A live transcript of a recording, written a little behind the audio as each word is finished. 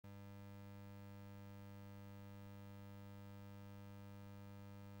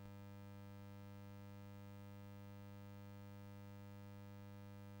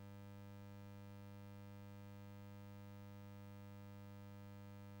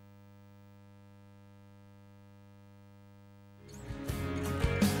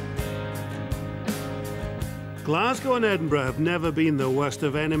Glasgow and Edinburgh have never been the worst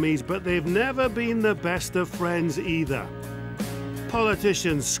of enemies, but they've never been the best of friends either.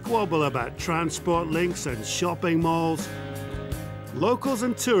 Politicians squabble about transport links and shopping malls. Locals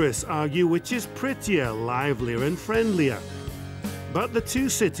and tourists argue which is prettier, livelier and friendlier. But the two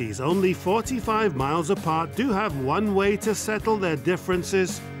cities, only 45 miles apart, do have one way to settle their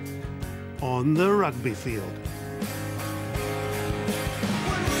differences: on the rugby field.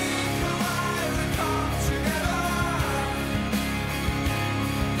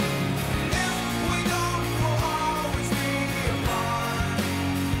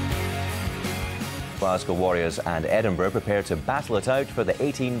 Glasgow Warriors and Edinburgh prepare to battle it out for the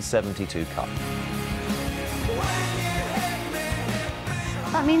 1872 Cup.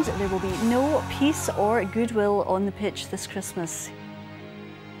 That means that there will be no peace or goodwill on the pitch this Christmas.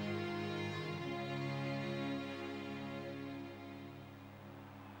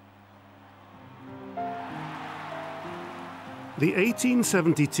 The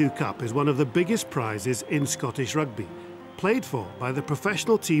 1872 Cup is one of the biggest prizes in Scottish rugby, played for by the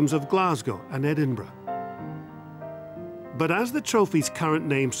professional teams of Glasgow and Edinburgh. But as the trophy's current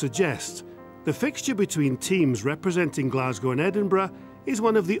name suggests, the fixture between teams representing Glasgow and Edinburgh is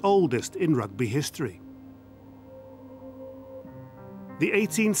one of the oldest in rugby history. The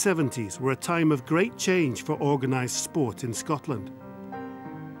 1870s were a time of great change for organised sport in Scotland.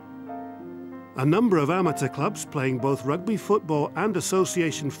 A number of amateur clubs playing both rugby football and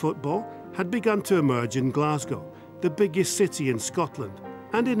association football had begun to emerge in Glasgow, the biggest city in Scotland,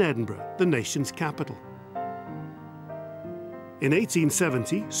 and in Edinburgh, the nation's capital. In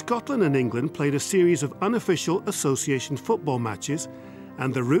 1870, Scotland and England played a series of unofficial association football matches,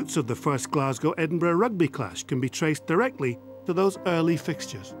 and the roots of the first Glasgow-Edinburgh rugby clash can be traced directly to those early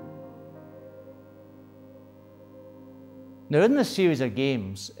fixtures. Now, in this series of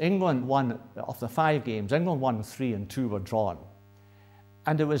games, England won, of the 5 games, England won 3 and 2 were drawn.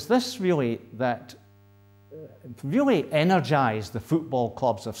 And it was this really that really energised the football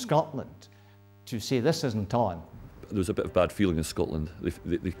clubs of Scotland to say this isn't on. There was a bit of bad feeling in Scotland.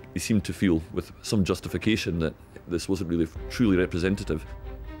 They seemed to feel, with some justification, that this wasn't really truly representative.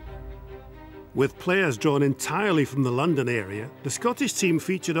 With players drawn entirely from the London area, the Scottish team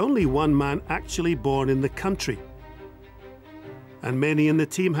featured only one man actually born in the country. And many in the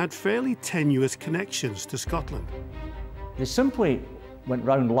team had fairly tenuous connections to Scotland. They simply went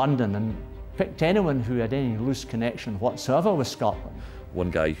round London and picked anyone who had any loose connection whatsoever with Scotland. One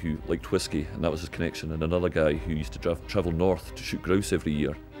guy who liked whisky, and that was his connection, and another guy who used to travel north to shoot grouse every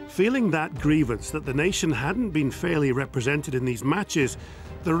year. Feeling that grievance that the nation hadn't been fairly represented in these matches,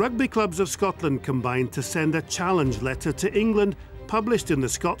 the rugby clubs of Scotland combined to send a challenge letter to England, published in the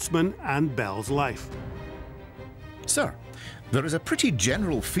Scotsman and Bell's Life. Sir, there is a pretty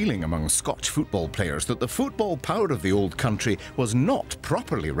general feeling among Scotch football players that the football power of the old country was not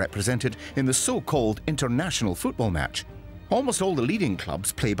properly represented in the so-called international football match. Almost all the leading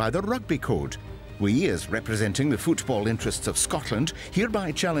clubs play by the rugby code. We, as representing the football interests of Scotland,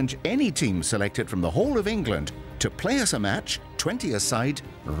 hereby challenge any team selected from the whole of England to play us a match, 20-a-side,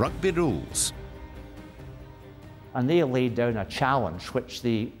 rugby rules. And they laid down a challenge which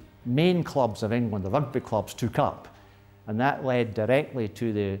the main clubs of England, the rugby clubs, took up. And that led directly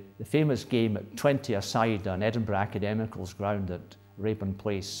to the famous game at 20-a-side on Edinburgh Academical's ground at Raeburn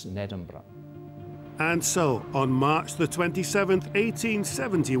Place in Edinburgh. And so, on March the 27th,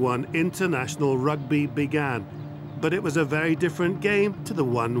 1871, international rugby began. But it was a very different game to the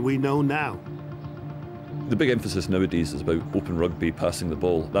one we know now. The big emphasis nowadays is about open rugby, passing the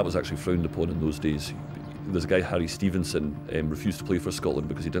ball. That was actually frowned upon in those days. There's a guy, Harry Stevenson, refused to play for Scotland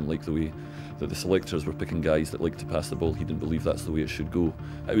because he didn't like the way that the selectors were picking guys that liked to pass the ball. He didn't believe that's the way it should go.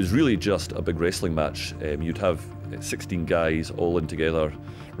 It was really just a big wrestling match. You'd have 16 guys all in together,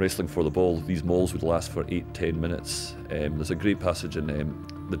 wrestling for the ball. These mauls would last for 8-10 minutes. There's a great passage in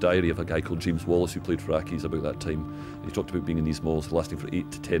the diary of a guy called James Wallace who played for Accies about that time. He talked about being in these mauls lasting for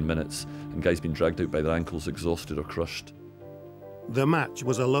 8 to 10 minutes and guys being dragged out by their ankles, exhausted or crushed. The match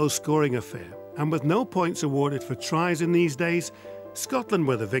was a low-scoring affair, and with no points awarded for tries in these days, Scotland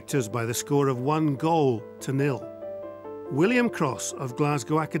were the victors by the score of 1-0. William Cross of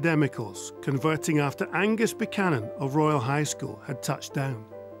Glasgow Academicals, converting after Angus Buchanan of Royal High School had touched down.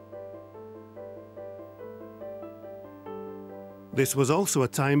 This was also a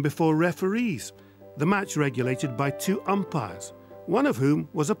time before referees, the match regulated by 2 umpires, one of whom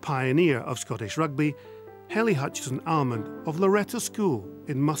was a pioneer of Scottish rugby, Helly Hutchison-Almond of Loretto School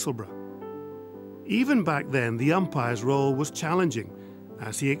in Musselburgh. Even back then, the umpire's role was challenging,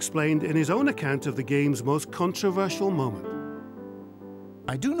 as he explained in his own account of the game's most controversial moment.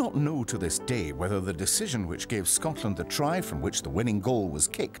 I do not know to this day whether the decision which gave Scotland the try from which the winning goal was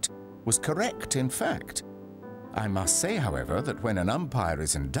kicked was correct in fact. I must say, however, that when an umpire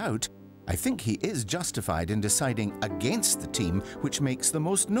is in doubt, I think he is justified in deciding against the team which makes the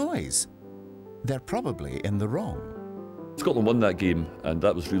most noise. They're probably in the wrong. Scotland won that game, and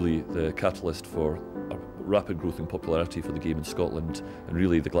that was really the catalyst for a rapid growth in popularity for the game in Scotland, and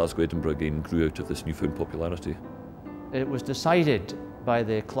really the Glasgow-Edinburgh game grew out of this newfound popularity. It was decided by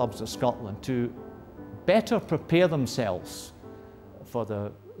the clubs of Scotland to better prepare themselves for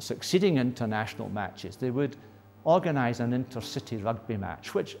the succeeding international matches. They would organise an intercity rugby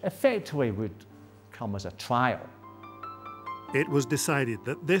match, which effectively would come as a trial. It was decided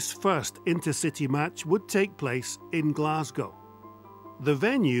that this first intercity match would take place in Glasgow. The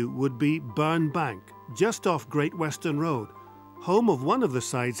venue would be Burn Bank, just off Great Western Road, home of one of the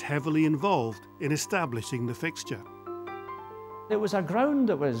sides heavily involved in establishing the fixture. It was a ground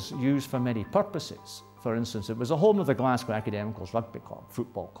that was used for many purposes. For instance, it was the home of the Glasgow Academicals Rugby Club,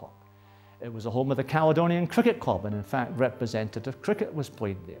 football club. It was the home of the Caledonian Cricket Club, and in fact representative cricket was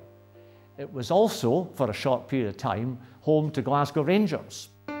played there. It was also, for a short period of time, home to Glasgow Rangers.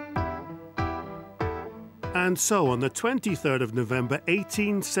 And so on the 23rd of November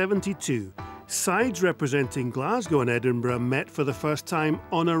 1872, sides representing Glasgow and Edinburgh met for the first time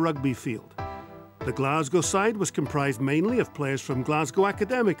on a rugby field. The Glasgow side was comprised mainly of players from Glasgow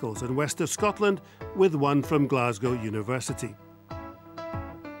Academicals and West of Scotland, with one from Glasgow University.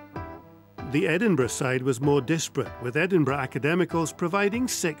 The Edinburgh side was more disparate, with Edinburgh Academicals providing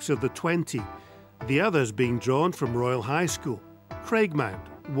 6 of the 20, the others being drawn from Royal High School,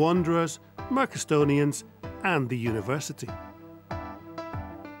 Craigmount, Wanderers, Mercostonians and the University.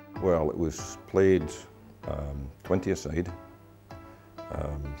 Well, it was played 20 a side,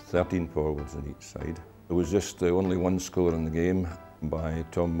 13 forwards on each side. There was just only one score in the game by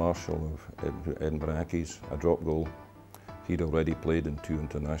Tom Marshall of Edinburgh Accies, a drop goal. He'd already played in 2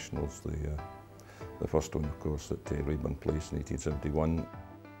 internationals, the first one, of course, at Raeburn Place in 1871.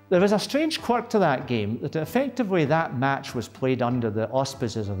 There was a strange quirk to that game, that effectively that match was played under the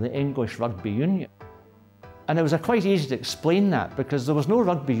auspices of the English Rugby Union. And it was quite easy to explain that because there was no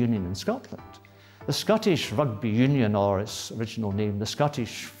rugby union in Scotland. The Scottish Rugby Union, or its original name, the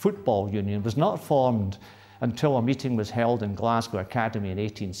Scottish Football Union, was not formed until a meeting was held in Glasgow Academy in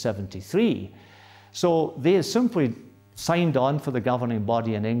 1873. So they simply signed on for the governing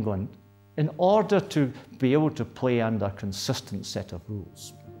body in England in order to be able to play under a consistent set of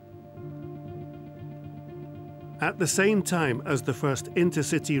rules. At the same time as the first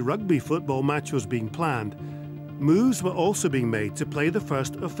intercity rugby football match was being planned, moves were also being made to play the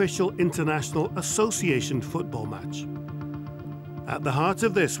first official international association football match. At the heart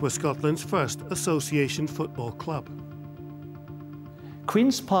of this was Scotland's first association football club.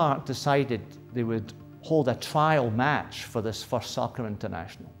 Queen's Park decided they would hold a trial match for this first soccer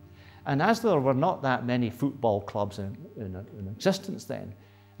international. And as there were not that many football clubs in existence then,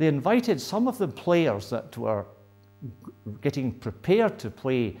 they invited some of the players that were getting prepared to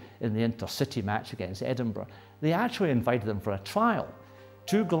play in the intercity match against Edinburgh. They actually invited them for a trial.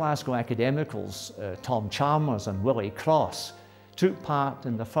 2 Glasgow Academicals, Tom Chalmers and Willie Cross, took part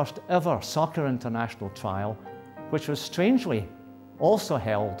in the first ever soccer international trial, which was strangely also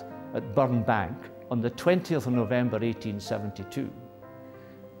held at Burn Bank on the 20th of November 1872.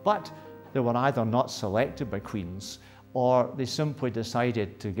 But they were either not selected by Queen's or they simply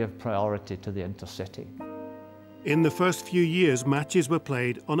decided to give priority to the intercity. In the first few years, matches were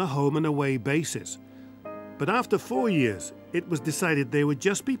played on a home and away basis. But after 4 years, it was decided they would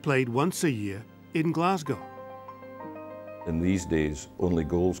just be played once a year in Glasgow. In these days, only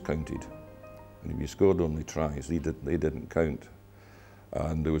goals counted. And if you scored only tries, they didn't count.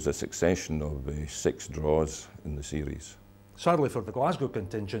 And there was a succession of 6 draws in the series. Sadly for the Glasgow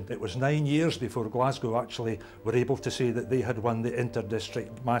contingent, it was 9 years before Glasgow actually were able to say that they had won the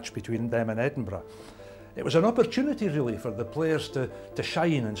inter-district match between them and Edinburgh. It was an opportunity really for the players to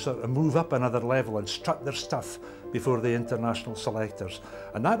shine and sort of move up another level and strut their stuff before the international selectors.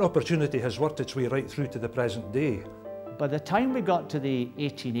 And that opportunity has worked its way right through to the present day. By the time we got to the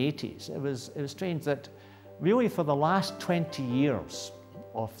 1880s, it was strange that really for the last 20 years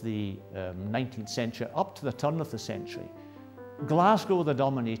of the 19th century, up to the turn of the century, Glasgow were the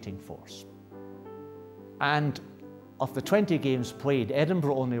dominating force. And of the 20 games played,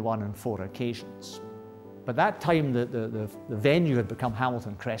 Edinburgh only won on 4 occasions. By that time, the venue had become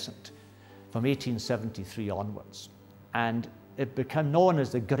Hamilton Crescent from 1873 onwards. And it became known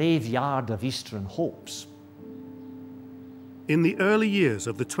as the graveyard of Eastern hopes. In the early years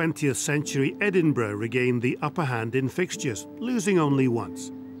of the 20th century, Edinburgh regained the upper hand in fixtures, losing only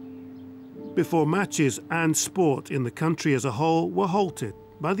once, before matches and sport in the country as a whole were halted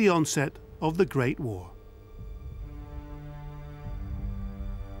by the onset of the Great War.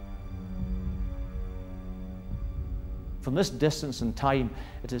 From this distance in time,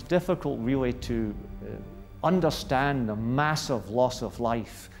 it is difficult really to understand the massive loss of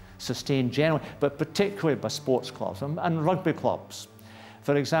life sustained generally, but particularly by sports clubs and rugby clubs.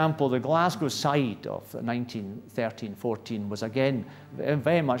 For example, the Glasgow side of 1913-14 was again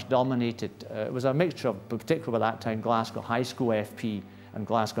very much dominated. It was a mixture of, particularly by that time, Glasgow High School FP and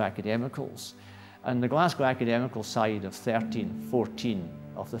Glasgow Academicals. And the Glasgow Academical side of 13-14,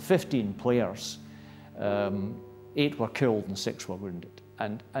 of the 15 players, 8 were killed and 6 were wounded.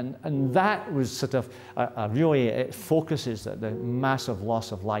 And that was sort of really, it focuses the massive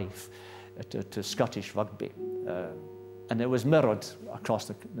loss of life to Scottish rugby. And it was mirrored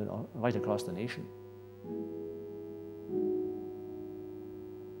across right across the nation.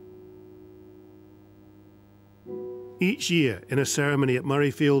 Each year, in a ceremony at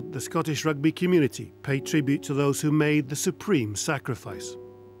Murrayfield, the Scottish rugby community paid tribute to those who made the supreme sacrifice.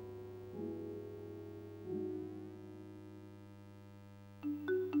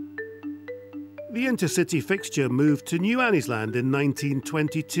 The intercity fixture moved to New Anniesland in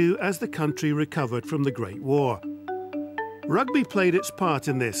 1922 as the country recovered from the Great War. Rugby played its part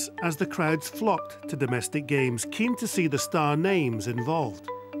in this as the crowds flocked to domestic games, keen to see the star names involved.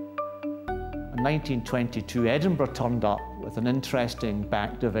 In 1922, Edinburgh turned up with an interesting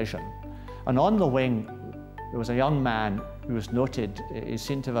back division. And on the wing, there was a young man who was noted, he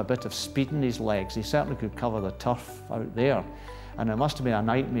seemed to have a bit of speed in his legs. He certainly could cover the turf out there. And it must have been a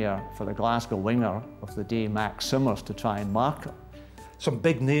nightmare for the Glasgow winger of the day, Max Simmers, to try and mark him. Some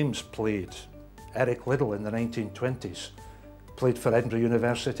big names played. Eric Liddell in the 1920s. Played for Edinburgh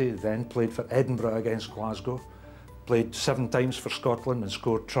University, then played for Edinburgh against Glasgow. Played 7 times for Scotland and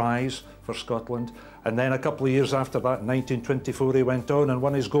scored tries for Scotland. And then a couple of years after that, in 1924, he went on and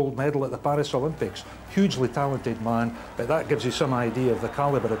won his gold medal at the Paris Olympics. Hugely talented man, but that gives you some idea of the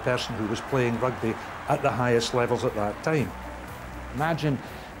calibre of person who was playing rugby at the highest levels at that time. Imagine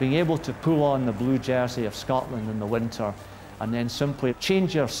being able to pull on the blue jersey of Scotland in the winter and then simply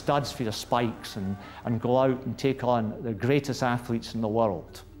change your studs for your spikes and go out and take on the greatest athletes in the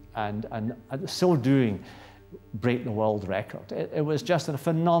world and still doing break the world record. It was just a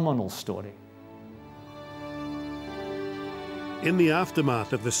phenomenal story. In the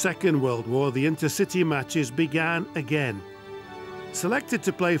aftermath of the Second World War, the intercity matches began again. Selected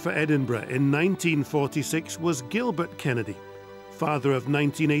to play for Edinburgh in 1946 was Gilbert Kennedy, father of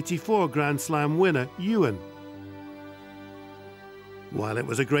 1984 Grand Slam winner Ewan. While it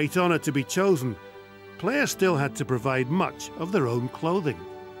was a great honour to be chosen, players still had to provide much of their own clothing.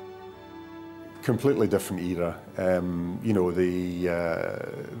 Completely different era. You know,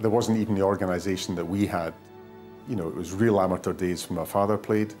 there wasn't even the organisation that we had. You know, it was real amateur days when my father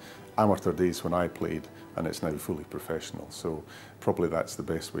played, amateur days when I played, and it's now fully professional. So probably that's the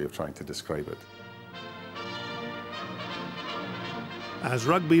best way of trying to describe it. As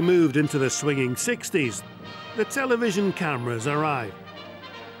rugby moved into the swinging 60s, the television cameras arrived.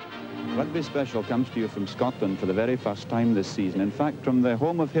 Rugby Special comes to you from Scotland for the very first time this season. In fact, from the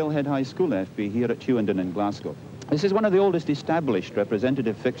home of Hillhead High School FB here at Hewenden in Glasgow. This is one of the oldest established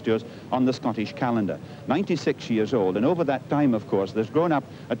representative fixtures on the Scottish calendar. 96 years old, and over that time, of course, there's grown up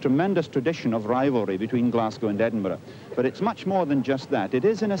a tremendous tradition of rivalry between Glasgow and Edinburgh. But it's much more than just that. It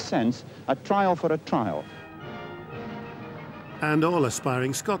is, in a sense, a trial for a trial. And all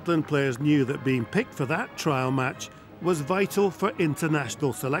aspiring Scotland players knew that being picked for that trial match was vital for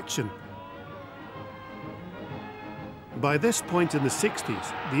international selection. By this point in the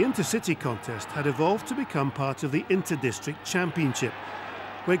 60s, the intercity contest had evolved to become part of the Inter-District Championship,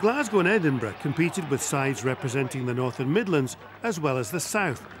 where Glasgow and Edinburgh competed with sides representing the North and Midlands as well as the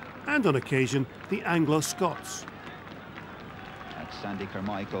South, and on occasion the Anglo-Scots. That's Sandy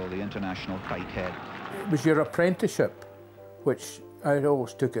Carmichael, the international tight head. It was your apprenticeship, which I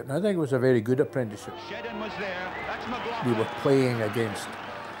always took it, and I think it was a very good apprenticeship. Shedden was there. That's McLaughlin. We were playing against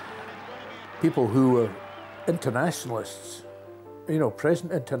people who were internationalists, you know,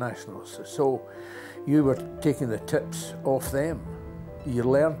 present internationalists. So you were taking the tips off them. You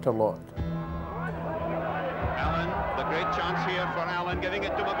learnt a lot. Allen, the great chance here for Allen, giving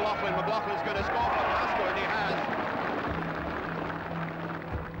it to McLaughlin. McLaughlin's going to score for Glasgow, and he has.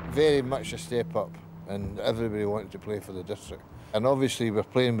 Very much a step up, and everybody wanted to play for the district. And obviously we're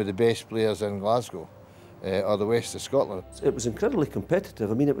playing with the best players in Glasgow, or the west of Scotland. It was incredibly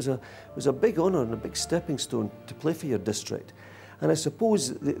competitive. I mean, it was a big honour and a big stepping stone to play for your district. And I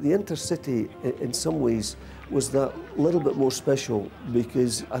suppose the intercity, in some ways, was that little bit more special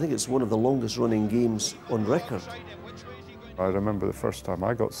because I think it's one of the longest running games on record. I remember the first time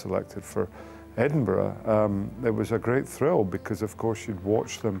I got selected for Edinburgh. It was a great thrill because, of course, you'd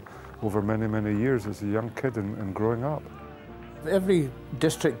watch them over many, many years as a young kid and growing up. Every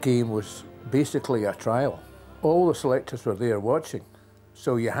district game was basically a trial. All the selectors were there watching,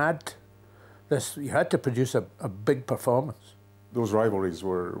 so you had to produce a big performance. Those rivalries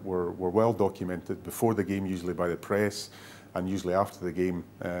were well documented before the game, usually by the press, and usually after the game,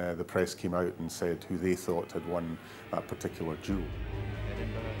 the press came out and said who they thought had won that particular duel.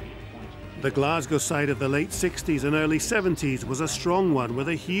 The Glasgow side of the late 60s and early 70s was a strong one with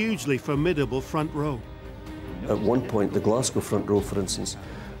a hugely formidable front row. At one point, the Glasgow front row, for instance,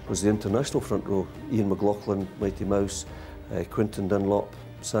 was the international front row. Ian McLaughlin, Mighty Mouse, Quinton Dunlop,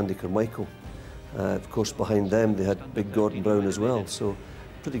 Sandy Carmichael. Of course, behind them, they had big Gordon Brown as well. So,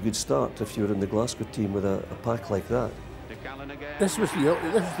 pretty good start if you were in the Glasgow team with a pack like that. This was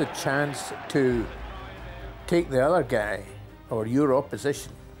the chance to take the other guy, or your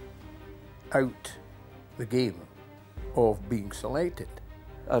opposition, out the game of being selected.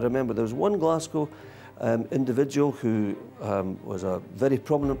 I remember there was one Glasgow individual who was a very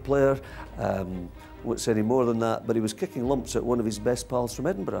prominent player, won't say any more than that, but he was kicking lumps at one of his best pals from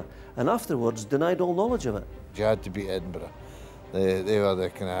Edinburgh, and afterwards denied all knowledge of it. You had to beat Edinburgh. They were the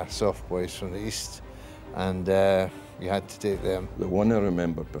kind of soft boys from the east, and you had to take them. The one I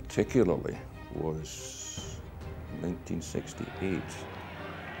remember particularly was 1968.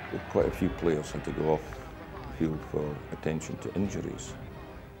 Quite a few players had to go off the field for attention to injuries.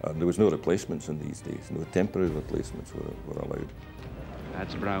 There was no replacements in these days. No temporary replacements were allowed.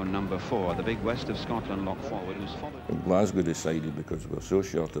 That's Brown, number 4, the big West of Scotland lock forward, who's followed. And Glasgow decided, because we were so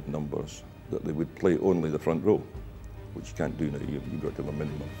short of numbers, that they would play only the front row, which you can't do now. You've got to have a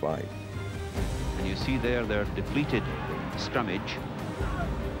minimum of 5. And you see there their depleted scrummage.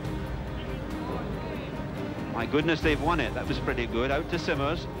 My goodness, they've won it. That was pretty good. Out to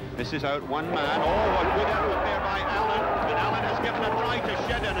Simmers. This is out one man. Oh, what good effort there by Allen. And Allen has given a try to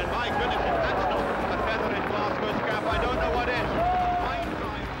Shedden. And my goodness, if that's not a feather in Glasgow's cap, I don't know what is. Fine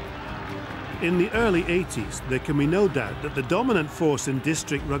try. In the early 80s, there can be no doubt that the dominant force in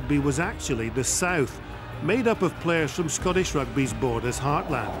district rugby was actually the South, made up of players from Scottish rugby's borders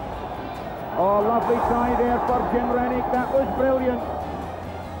heartland. Oh, lovely try there for Jim Rennick. That was brilliant.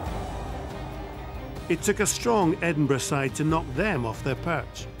 It took a strong Edinburgh side to knock them off their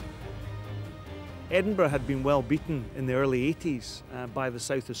perch. Edinburgh had been well beaten in the early 80s by the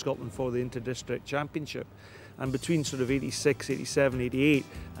South of Scotland for the Inter-District Championship. And between sort of 86, 87, 88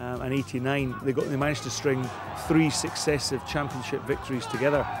 and 89, they managed to string 3 successive championship victories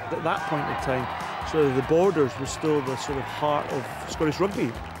together. At that point in time, sort of the borders were still the sort of heart of Scottish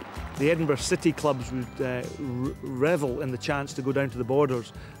rugby. The Edinburgh City clubs would revel in the chance to go down to the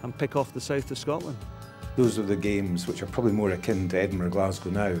borders and pick off the South of Scotland. Those are the games which are probably more akin to Edinburgh-Glasgow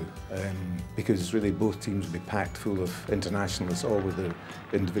now, because really both teams would be packed full of internationalists, all with their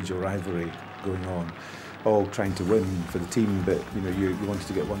individual rivalry going on, all trying to win for the team, but you wanted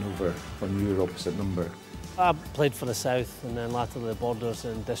to get one over on your opposite number. I played for the South and then latterly the Borders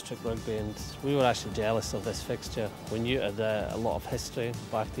in district rugby, and we were actually jealous of this fixture. We knew it had a lot of history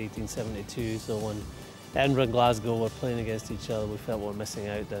back to 1872, so when Edinburgh and Glasgow were playing against each other, we felt we were missing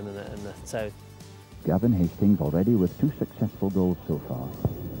out down in the South. Gavin Hastings already with 2 successful goals so far.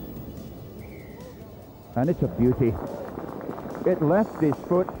 And it's a beauty. It left his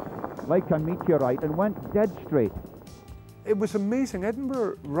foot like a meteorite and went dead straight. It was amazing.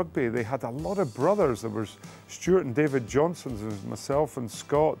 Edinburgh rugby, they had a lot of brothers. There was Stuart and David Johnsons, there was myself and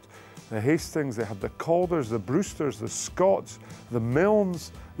Scott, the Hastings, they had the Calders, the Brewsters, the Scotts, the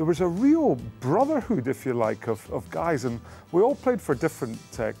Milnes. There was a real brotherhood, if you like, of guys, and we all played for different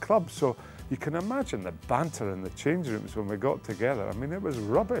clubs, so you can imagine the banter in the change rooms when we got together. I mean, it was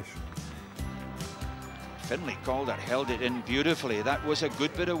rubbish. Finlay Calder held it in beautifully. That was a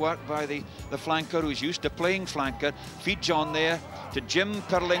good bit of work by the flanker who's used to playing flanker. Feeds on there to Jim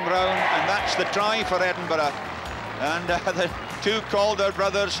curling round, and that's the try for Edinburgh. And the 2 Calder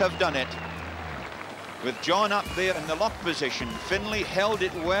brothers have done it. With John up there in the lock position, Finlay held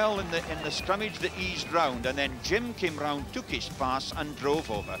it well in the scrummage that eased round, and then Jim came round, took his pass and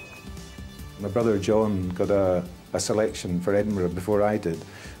drove over. My brother John got a selection for Edinburgh before I did.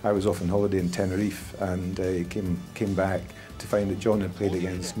 I was off on holiday in Tenerife, and he came back to find that John had played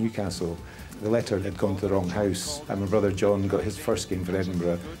against Newcastle. The letter had gone to the wrong house, and my brother John got his first game for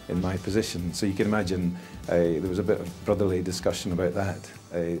Edinburgh in my position. So you can imagine there was a bit of brotherly discussion about that.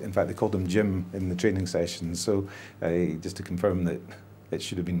 In fact, they called him Jim in the training sessions, so just to confirm that it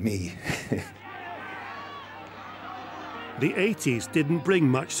should have been me. The 80s didn't bring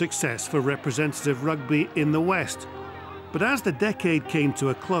much success for representative rugby in the West. But as the decade came to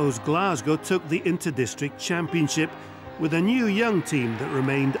a close, Glasgow took the Inter-District Championship with a new young team that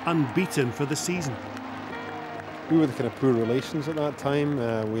remained unbeaten for the season. We were the kind of poor relations at that time.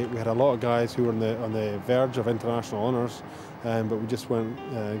 We had a lot of guys who were on the verge of international honours, but we just weren't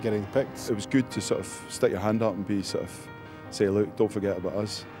getting picked. It was good to sort of stick your hand up and be sort of say, look, don't forget about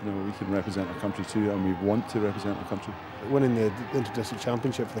us. You know, we can represent our country too, and we want to represent our country. Winning the Inter-District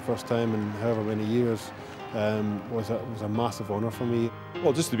Championship for the first time in however many years was a massive honour for me.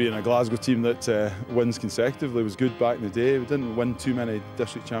 Well, just to be in a Glasgow team that wins consecutively was good back in the day. We didn't win too many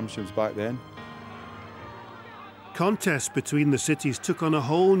district championships back then. Contests between the cities took on a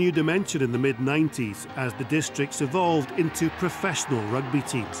whole new dimension in the mid-90s as the districts evolved into professional rugby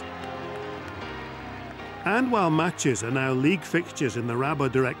teams. And while matches are now league fixtures in the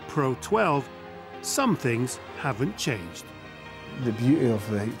Rabo Direct Pro 12, some things haven't changed. The beauty of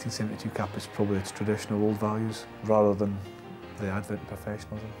the 1872 Cup is probably its traditional old values rather than the advent of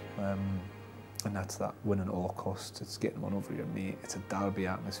professionalism. And that's that winning at all costs. It's getting one over your mate. It's a derby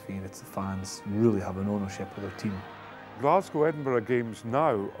atmosphere. It's the fans really having ownership of their team. Glasgow-Edinburgh games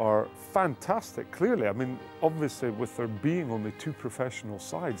now are fantastic, clearly. I mean, obviously with there being only two professional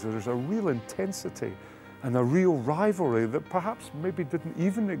sides, there's a real intensity and a real rivalry that perhaps maybe didn't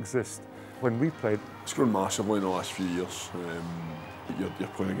even exist when we played. It's grown massively in the last few years. You're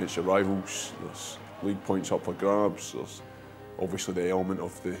playing against your rivals, there's league points up for grabs, there's obviously the element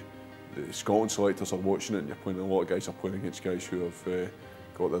of the Scotland selectors are watching it, and you're playing, a lot of guys are playing against guys who have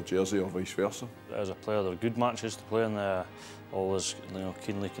got their jersey or vice versa. As a player, they're good matches to play, and they're always,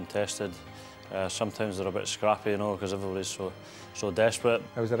 keenly contested. Sometimes they're a bit scrappy, because everybody's so desperate.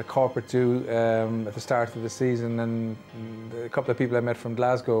 I was at a corporate do at the start of the season, and a couple of people I met from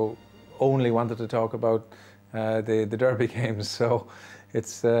Glasgow only wanted to talk about the derby games. So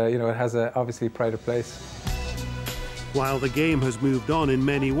it's it has obviously pride of place. While the game has moved on in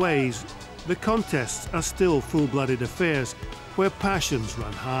many ways, the contests are still full-blooded affairs where passions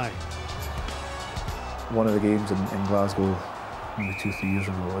run high. One of the games in Glasgow maybe 2 or 3 years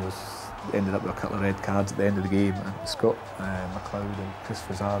ago ended up with a couple of red cards at the end of the game, and Scott McLeod and Chris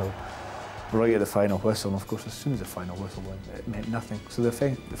Fazaro right at the final whistle, and of course as soon as the final whistle went, it meant nothing. So the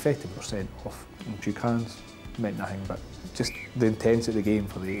effective were sent off and shook hands, meant nothing, but just the intensity of the game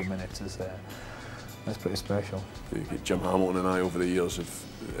for the 80 minutes is that's pretty special. Jim Hamilton and I over the years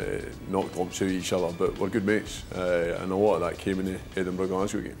have knocked lumps out of each other, but we're good mates, and a lot of that came in the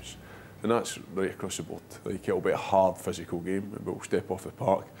Edinburgh-Glasgow games. And that's right across the board. Like, it'll be a hard physical game, but we'll step off the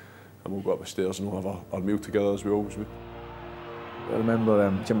park and we'll go up the stairs and we'll have our meal together as we always would. I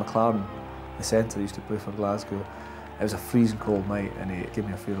remember Jim McLaren, the centre, used to play for Glasgow. It was a freezing cold night and he gave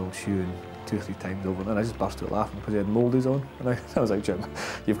me a fair old shoe and 2 or 3 times over, and I just burst out laughing because he had mouldies on, and I was like, Jim,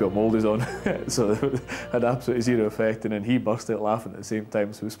 you've got mouldies on. So it had absolutely zero effect, and then he burst out laughing at the same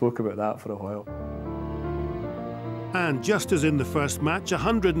time, so we spoke about that for a while. And just as in the first match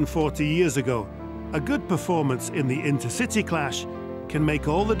 140 years ago, a good performance in the intercity clash can make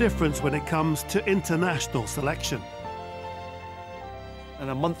all the difference when it comes to international selection.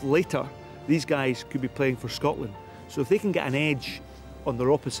 And a month later, these guys could be playing for Scotland. So if they can get an edge on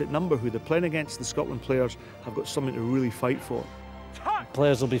their opposite number who they're playing against, the Scotland players have got something to really fight for.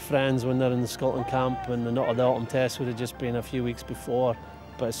 Players will be friends when they're in the Scotland camp, and the autumn test would have just been a few weeks before.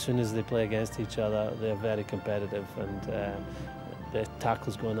 But as soon as they play against each other, they're very competitive, and the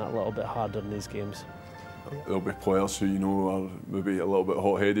tackle's going that little bit harder in these games. There'll be players who are maybe a little bit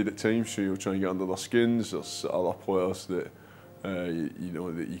hot-headed at times, so you'll try and get under their skins. There's other players that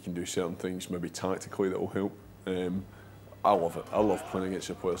that you can do certain things maybe tactically that will help. I love it. I love playing against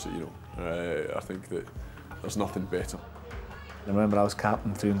the players that I think that there's nothing better. I remember I was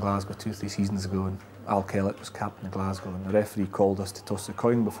captain through in Glasgow 2 or 3 seasons ago, and Al Kellett was captain of Glasgow, and the referee called us to toss the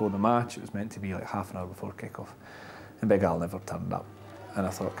coin before the match. It was meant to be like half an hour before kick-off, and Big Al never turned up. And I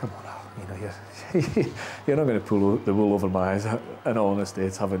thought, come on, Al, you're not going to pull the wool over my eyes. In all honesty,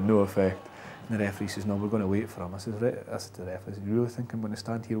 it's having no effect. And the referee says, no, we're going to wait for him. I said to the referee, you really think I'm going to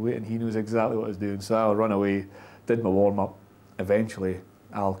stand here waiting? He knows exactly what he's doing. So I'll run away, did my warm-up. Eventually,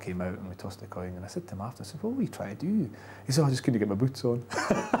 Al came out and we tossed the coin. And I said to him after, I said, what were you trying to do? He said, I just couldn't get my boots on.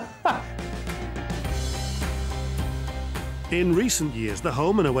 In recent years, the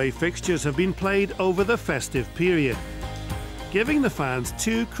home and away fixtures have been played over the festive period. giving the fans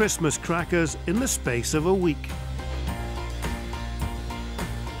 2 Christmas crackers in the space of a week.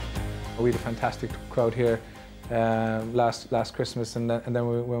 We had a fantastic crowd here last Christmas, and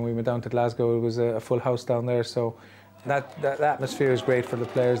then when we went down to Glasgow, it was a full house down there. So that atmosphere is great for the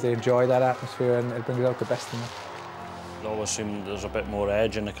players. They enjoy that atmosphere, and it brings out the best in them. It always seems there's a bit more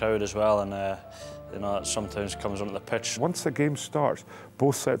edge in the crowd as well, and you know, it sometimes comes onto the pitch. Once the game starts,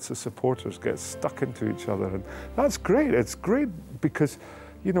 both sets of supporters get stuck into each other, and that's great. It's great because,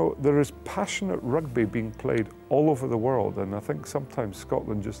 you know, there is passionate rugby being played all over the world, and I think sometimes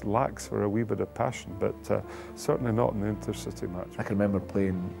Scotland just lacks for a wee bit of passion, but certainly not in the intercity match. I can remember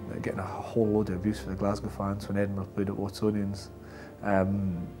getting a whole load of abuse for the Glasgow fans when Edinburgh played at Watsonians.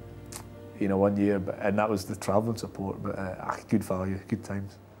 You know, one year, and that was the travelling support, but good value, good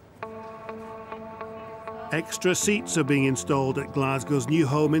times. Extra seats are being installed at Glasgow's new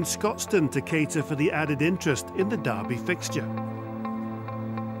home in Scotstoun to cater for the added interest in the derby fixture.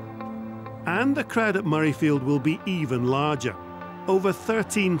 And the crowd at Murrayfield will be even larger. Over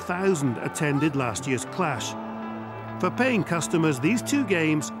 13,000 attended last year's clash. For paying customers, these 2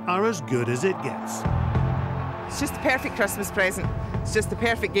 games are as good as it gets. It's just the perfect Christmas present. It's just the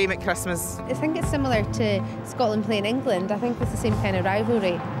perfect game at Christmas. I think it's similar to Scotland playing England. I think it's the same kind of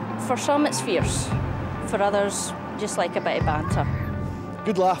rivalry. For some it's fierce, for others just like a bit of banter.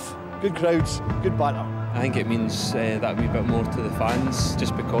 Good laugh, good crowds, good banter. I think it means that wee bit more to the fans,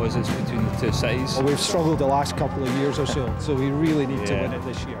 just because it's between the 2 cities. Well, we've struggled the last couple of years or so we really need to win it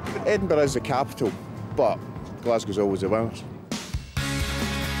this year. Edinburgh is the capital, but Glasgow's always the winners.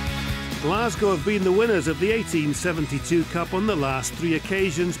 Glasgow have been the winners of the 1872 Cup on the last 3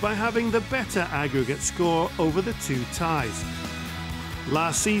 occasions by having the better aggregate score over the 2 ties.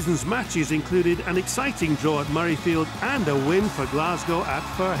 Last season's matches included an exciting draw at Murrayfield and a win for Glasgow at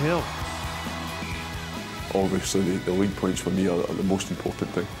Firhill. Obviously the league points for me are the most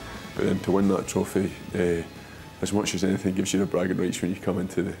important thing, but then to win that trophy, as much as anything, gives you the bragging rights when you come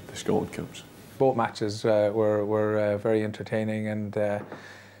into the Scotland Cups. Both matches were very entertaining, and the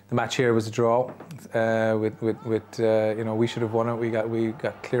match here was a draw. You know, we should have won it. We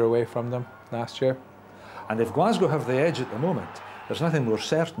got clear away from them last year. And if Glasgow have the edge at the moment, there's nothing more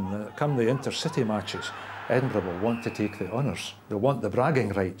certain that come the intercity matches, Edinburgh will want to take the honours. They'll want the bragging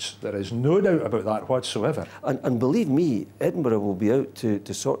rights. There is no doubt about that whatsoever. And believe me, Edinburgh will be out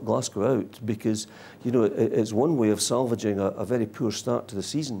to sort Glasgow out, because, you know, it's one way of salvaging a very poor start to the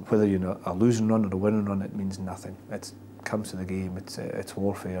season. Whether you're a losing run or a winning run, it means nothing. It comes to the game. It's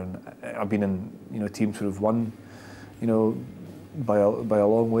warfare, and I've been in, you know, teams who have won, you know, by a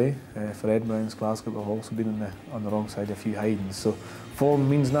long way. For Edinburgh and Glasgow, but I've also been on the wrong side of a few hidings. So form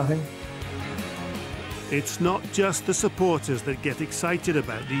means nothing. It's not just the supporters that get excited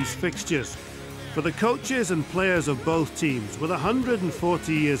about these fixtures. For the coaches and players of both teams, with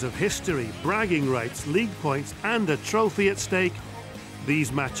 140 years of history, bragging rights, league points and a trophy at stake,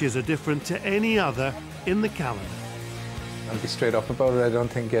 these matches are different to any other in the calendar. I'll be straight up about it. I don't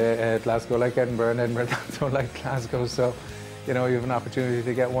think Glasgow like Edinburgh, and Edinburgh don't like Glasgow. So, you know, you have an opportunity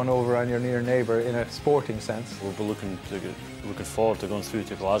to get one over on your near neighbour in a sporting sense. We'll be looking forward to going through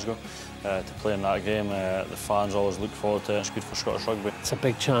to Glasgow to play in that game. The fans always look forward to it. It's good for Scottish rugby. It's a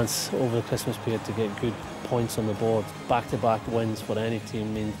big chance over the Christmas period to get good points on the board. Back-to-back wins for any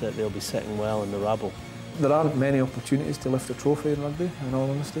team means that they'll be sitting well in the rabble. There aren't many opportunities to lift a trophy in rugby, in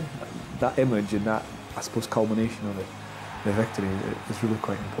all honesty. That image and that, I suppose, culmination of the victory is really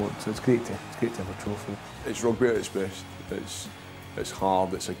quite important. So it's great to have a trophy. It's rugby at its best. It's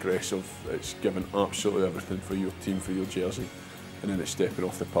hard, it's aggressive, it's giving absolutely everything for your team, for your jersey, and then it's stepping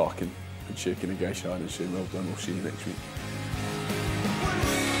off the park and shaking a guy's hand and saying, well done, we'll see you next week.